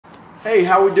Hey,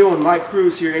 how we doing? Mike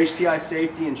Cruz here, HTI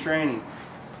Safety and Training.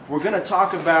 We're going to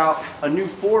talk about a new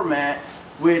format,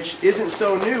 which isn't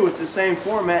so new. It's the same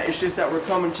format. It's just that we're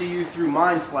coming to you through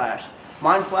MindFlash.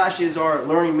 MindFlash is our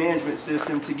learning management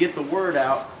system to get the word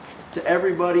out to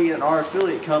everybody in our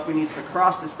affiliate companies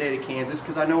across the state of Kansas,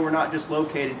 because I know we're not just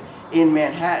located in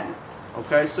Manhattan.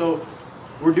 Okay, so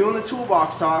we're doing the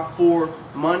toolbox talk for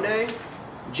Monday,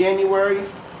 January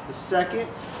the 2nd,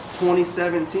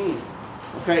 2017.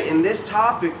 Okay, and this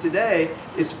topic today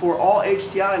is for all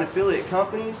HTI and affiliate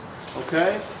companies.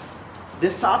 Okay,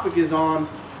 this topic is on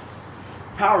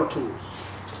power tools.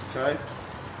 Okay,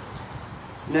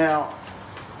 now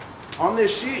on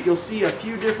this sheet you'll see a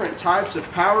few different types of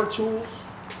power tools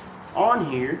on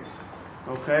here.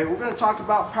 Okay, we're going to talk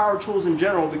about power tools in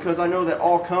general because I know that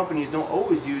all companies don't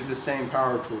always use the same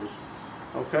power tools.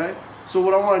 Okay, so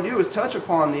what I want to do is touch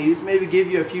upon these, maybe give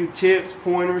you a few tips,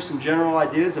 pointers, some general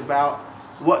ideas about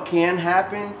what can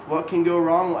happen, what can go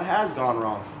wrong, what has gone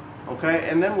wrong. Okay,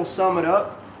 and then we'll sum it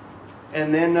up,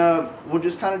 and then we'll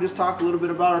just kind of talk a little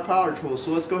bit about our power tools. So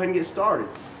let's go ahead and get started.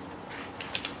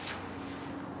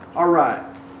 All right.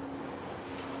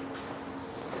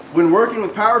 When working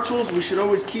with power tools, we should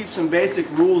always keep some basic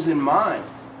rules in mind.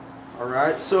 All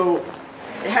right, so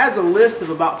it has a list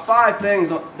of about 5 things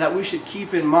that we should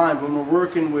keep in mind when we're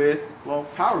working with, well,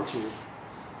 power tools.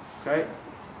 Okay,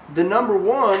 the number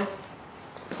 1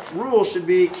 rule should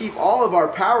be keep all of our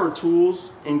power tools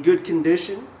in good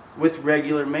condition with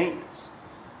regular maintenance.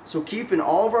 So keeping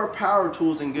all of our power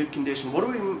tools in good condition. What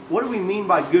do we mean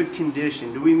by good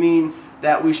condition? Do we mean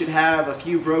that we should have a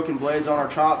few broken blades on our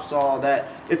chop saw, that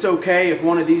it's okay if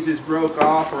one of these is broke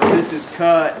off or this is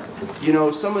cut? You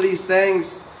know, some of these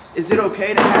things, is it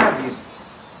okay to have these?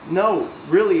 No,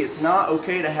 really it's not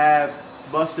okay to have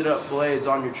busted up blades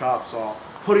on your chop saw.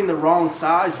 Putting the wrong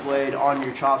size blade on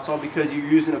your chop saw because you're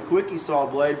using a quickie saw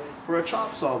blade for a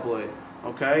chop saw blade.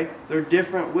 Okay, they're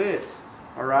different widths.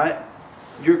 All right,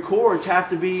 your cords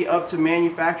have to be up to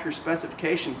manufacturer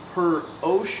specification per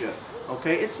OSHA.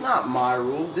 Okay, it's not my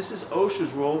rule, this is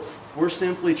OSHA's rule. We're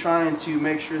simply trying to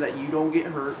make sure that you don't get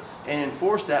hurt and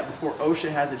enforce that before OSHA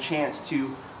has a chance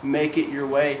to make it your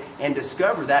way and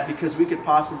discover that, because we could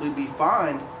possibly be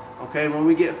fined. Okay, when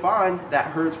we get fined, that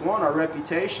hurts, 1, our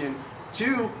reputation.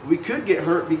 2, we could get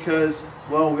hurt because,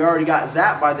 well, we already got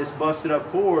zapped by this busted up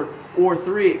cord. Or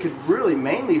 3, it could really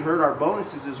mainly hurt our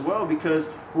bonuses as well, because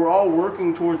we're all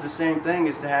working towards the same thing,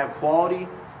 is to have quality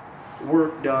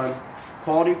work done,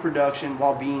 quality production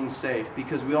while being safe.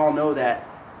 Because we all know that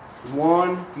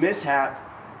one mishap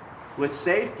with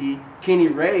safety can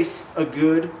erase a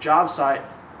good job site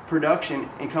production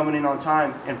and coming in on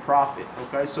time and profit.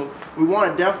 Okay, so we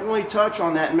want to definitely touch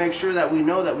on that and make sure that we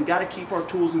know that we got to keep our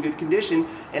tools in good condition.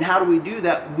 And how do we do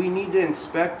that? We need to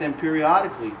inspect them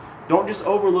periodically. Don't just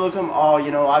overlook them. Oh,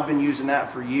 you know, I've been using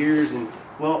that for years, and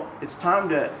well, it's time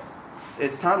to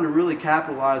really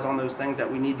capitalize on those things that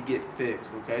we need to get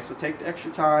fixed. Okay, so take the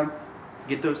extra time,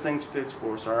 get those things fixed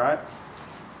for us. All right.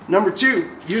 Number 2,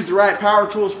 use the right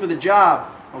power tools for the job.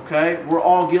 Okay, we're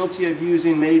all guilty of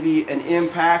using maybe an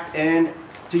impact and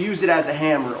to use it as a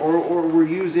hammer, or we're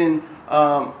using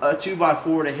a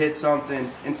 2x4 to hit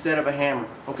something instead of a hammer.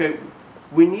 Okay,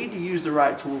 we need to use the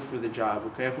right tool for the job.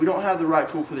 Okay, if we don't have the right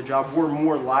tool for the job, we're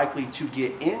more likely to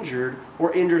get injured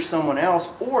or injure someone else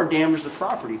or damage the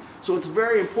property. So it's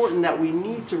very important that we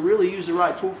need to really use the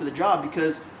right tool for the job,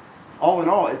 because all in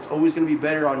all, it's always going to be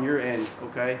better on your end.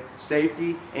 Okay,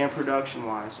 safety and production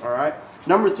wise. All right.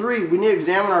 Number 3, we need to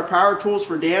examine our power tools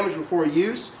for damage before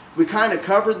use. We kind of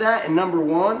covered that in number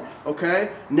 1. Okay,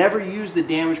 never use the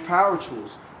damaged power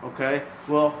tools. Okay,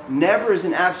 well, never is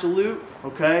an absolute.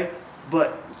 Okay,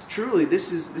 but truly,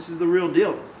 this is the real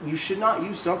deal. You should not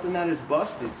use something that is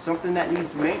busted, something that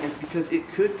needs maintenance, because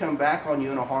it could come back on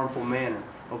you in a harmful manner.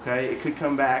 Okay, it could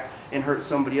come back and hurt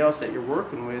somebody else that you're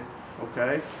working with.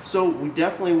 Okay, so we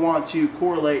definitely want to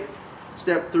correlate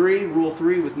step 3, rule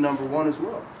 3, with number 1 as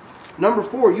well. Number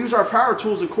 4, use our power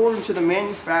tools according to the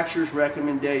manufacturer's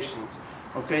recommendations.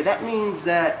 Okay, that means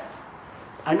that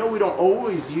I know we don't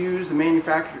always use the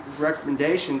manufacturer's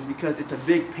recommendations because it's a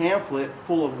big pamphlet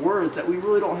full of words that we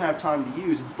really don't have time to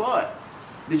use. But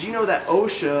did you know that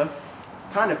OSHA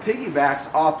kind of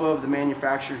piggybacks off of the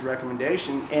manufacturer's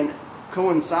recommendation and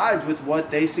coincides with what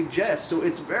they suggest? So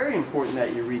it's very important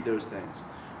that you read those things.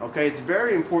 Okay, it's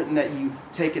very important that you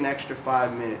take an extra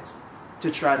 5 minutes to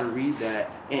try to read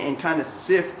that and kind of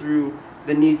sift through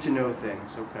the need to know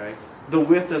things. Okay, the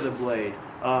width of the blade,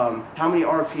 how many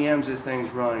RPMs this thing's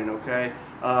running. Okay,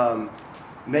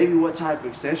 maybe what type of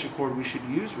extension cord we should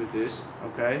use with this.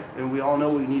 Okay, and we all know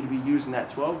we need to be using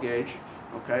that 12 gauge.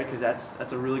 okay? Because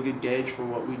that's a really good gauge for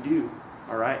what we do,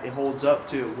 all right? It holds up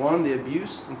to, 1, the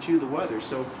abuse, and 2, the weather.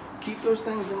 So keep those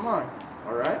things in mind,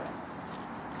 all right?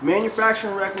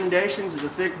 Manufacturing recommendations is a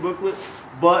thick booklet,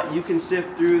 but you can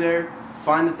sift through there,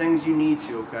 find the things you need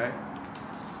to, okay?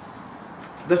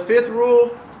 The 5th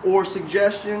rule or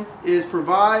suggestion is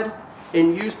provide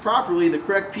and use properly the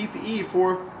correct PPE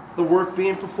for the work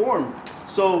being performed.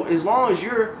 So as long as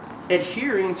you're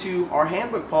adhering to our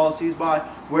handbook policies by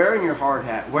wearing your hard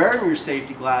hat, wearing your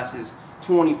safety glasses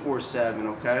 24/7,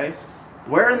 okay?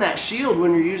 Wearing that shield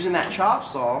when you're using that chop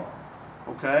saw,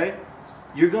 okay?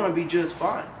 You're gonna be just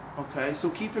fine, okay? So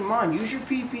keep in mind, use your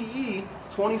PPE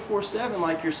 24/7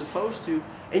 like you're supposed to,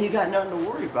 and you got nothing to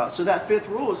worry about. So that 5th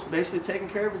rule is basically taking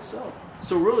care of itself.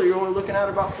 So really, you're only looking at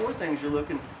about 4 things you're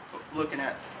looking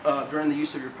at during the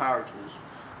use of your power tools,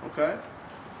 okay?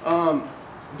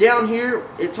 Down here,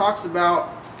 it talks about,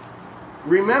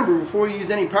 remember, before you use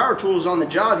any power tools on the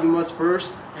job, you must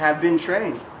first have been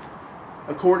trained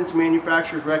according to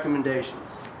manufacturer's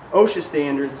recommendations, OSHA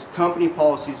standards, company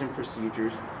policies and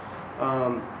procedures.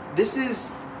 This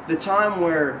is the time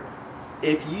where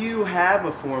if you have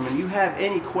a foreman, you have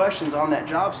any questions on that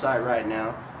job site right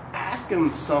now, ask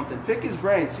him something, pick his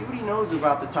brain, see what he knows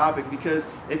about the topic, because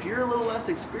if you're a little less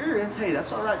experienced, hey,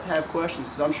 that's all right to have questions,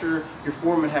 because I'm sure your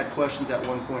foreman had questions at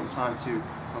one point in time too.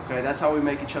 Okay, that's how we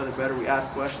make each other better. We ask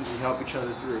questions, we help each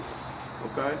other through.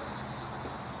 Okay?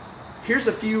 Here's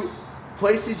a few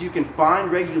places you can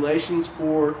find regulations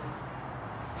for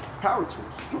power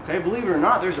tools. Okay, believe it or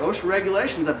not, there's OSHA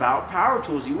regulations about power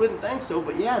tools. You wouldn't think so,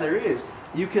 but yeah, there is.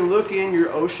 You can look in your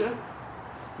OSHA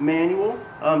manual.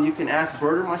 You can ask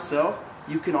Bert or myself.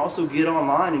 You can also get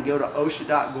online and go to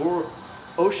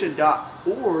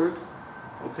OSHA.org,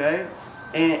 okay,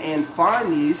 and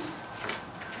find these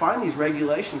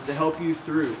regulations to help you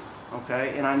through,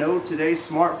 okay. And I know today's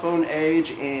smartphone age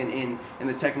and in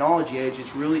the technology age,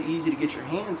 it's really easy to get your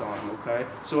hands on them, okay.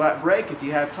 So at break, if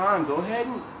you have time, go ahead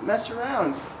and mess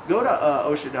around. Go to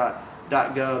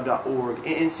OSHA.gov.org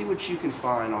and see what you can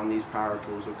find on these power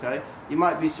tools, okay. You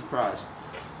might be surprised.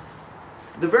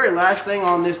 The very last thing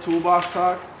on this toolbox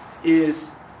talk is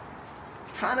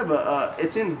kind of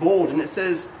it's in bold, and it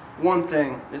says one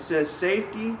thing. It says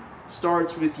safety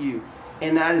starts with you,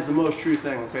 and that is the most true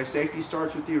thing, okay? Safety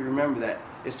starts with you. Remember that.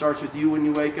 It starts with you when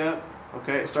you wake up,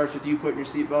 okay? It starts with you putting your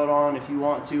seatbelt on if you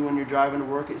want to when you're driving to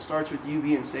work. It starts with you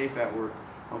being safe at work,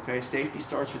 okay? Safety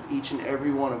starts with each and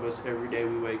every one of us every day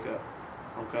we wake up,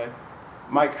 okay?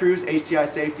 Mike Cruz, HTI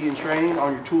Safety and Training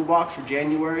on your toolbox for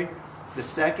January the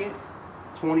 2nd,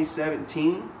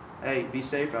 2017. Hey, be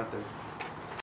safe out there.